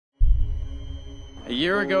A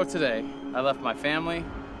year ago today, I left my family,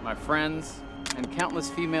 my friends, and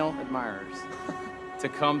countless female admirers to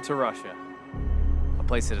come to Russia. A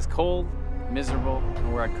place that is cold, miserable,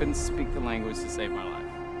 and where I couldn't speak the language to save my life.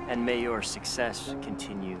 And may your success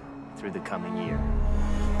continue through the coming year.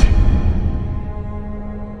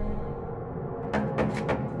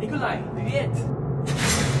 Nikolai, привет!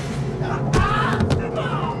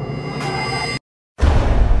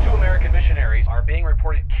 Two American missionaries are being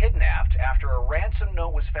reported kidnapped after a ransom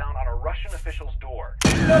note was found on a Russian official's door.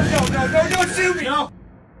 No, don't shoot me! No!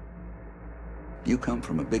 You come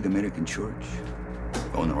from a big American church,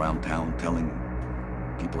 going around town telling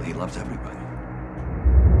people he loves everybody.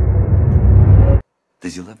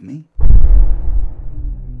 Does he love me?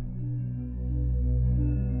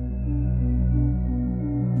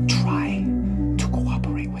 Try to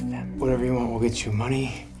cooperate with them. Whatever you want, we'll get you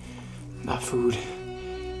money, not food,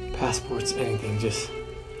 passports, anything. Just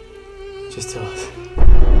tell us.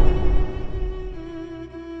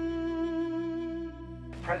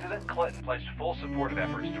 President Clinton pledged full support of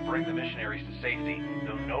efforts to bring the missionaries to safety,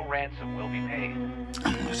 though no ransom will be paid.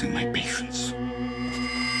 I'm losing my patience.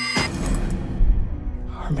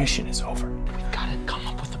 Our mission is over. We've got to come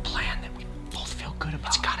up with a plan that we both feel good about.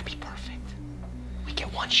 It's got to be perfect. We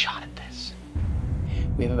get one shot at this.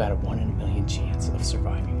 We have about a 1 in a million chance of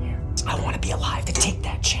surviving here. I want to be alive to take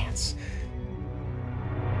that chance.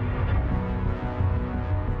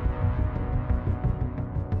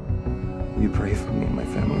 Will you pray for me and my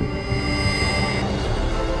family?